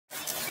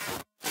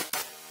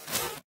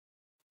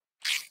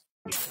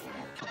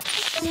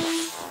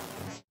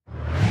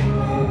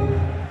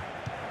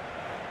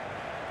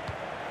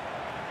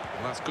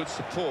good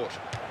support.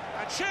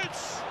 And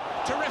shoots!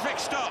 Terrific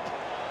stop.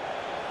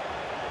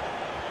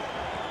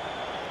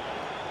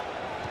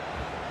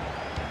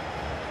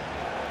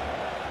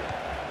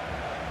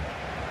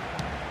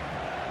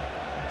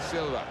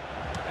 Silva.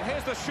 And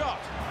here's the shot.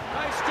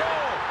 Nice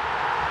goal.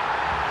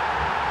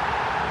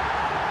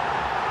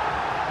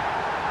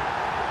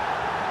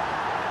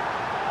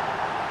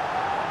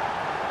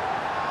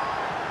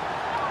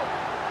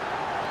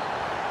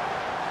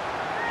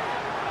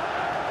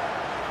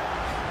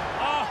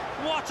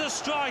 What a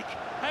strike!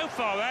 How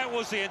far out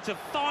was he? And to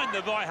find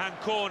the right-hand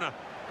corner,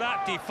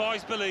 that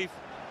defies belief.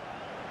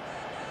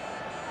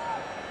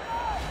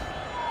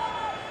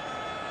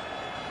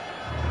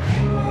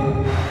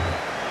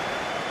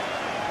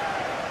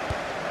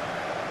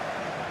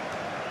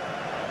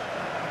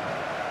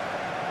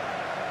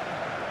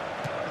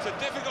 It's a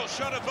difficult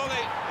shot of volley.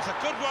 It's a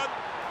good one.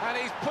 And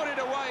he's put it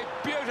away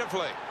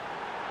beautifully.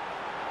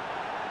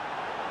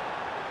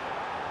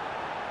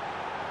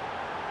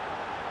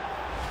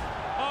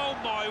 Oh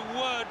my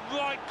word,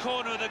 right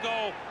corner of the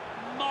goal,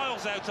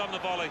 miles out on the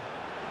volley.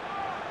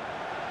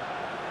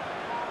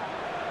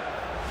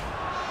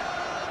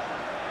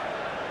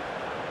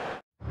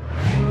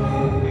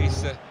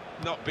 He's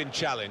not been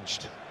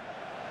challenged.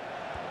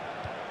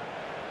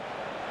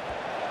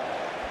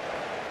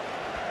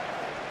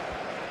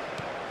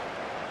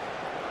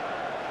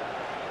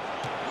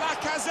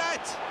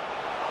 Lacazette!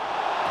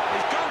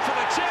 He's gone for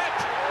the chip,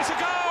 it's a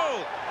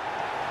goal!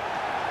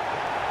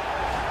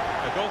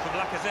 A goal from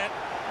Lacazette.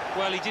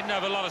 Well, he didn't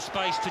have a lot of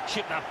space to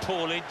chip that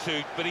ball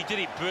into, but he did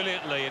it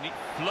brilliantly, and it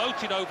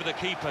floated over the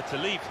keeper to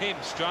leave him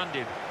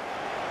stranded.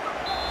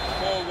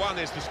 4-1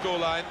 is the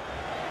scoreline.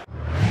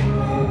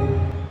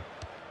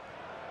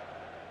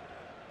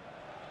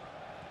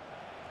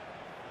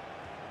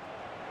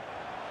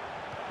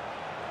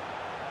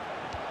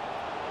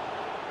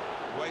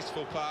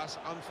 Wasteful pass,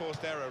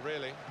 unforced error,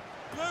 really.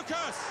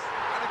 Lucas!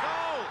 And a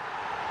goal!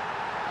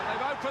 And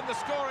they've opened the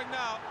scoring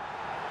now.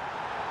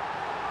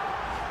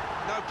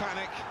 No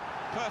panic,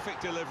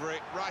 perfect delivery,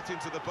 right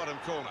into the bottom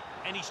corner.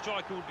 Any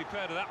striker would be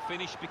proud of that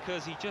finish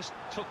because he just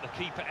took the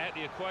keeper out of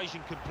the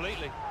equation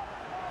completely.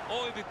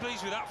 Oh, he'll be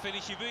pleased with that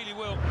finish, he really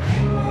will.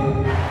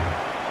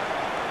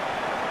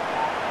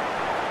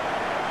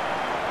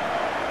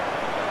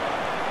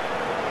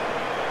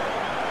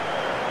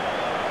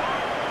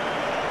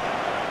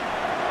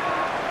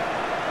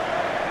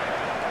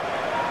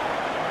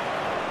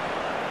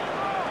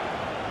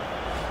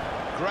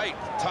 Great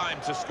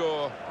time to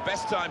score,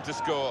 best time to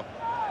score.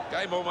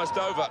 Game almost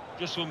over.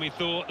 Just when we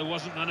thought there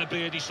wasn't going to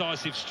be a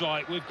decisive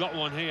strike, we've got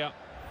one here.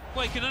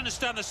 Well, you can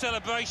understand the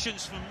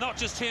celebrations from not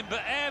just him,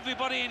 but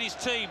everybody in his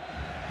team.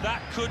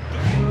 That could be...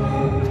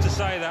 I have to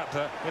say that,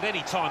 but at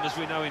any time, as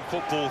we know in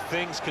football,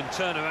 things can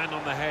turn around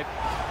on the head.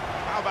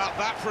 How about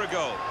that for a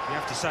goal? You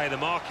have to say the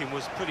marking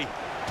was pretty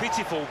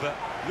pitiful, but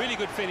really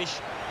good finish.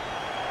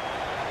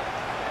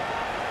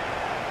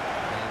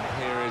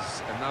 And here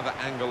is another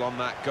angle on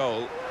that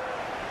goal.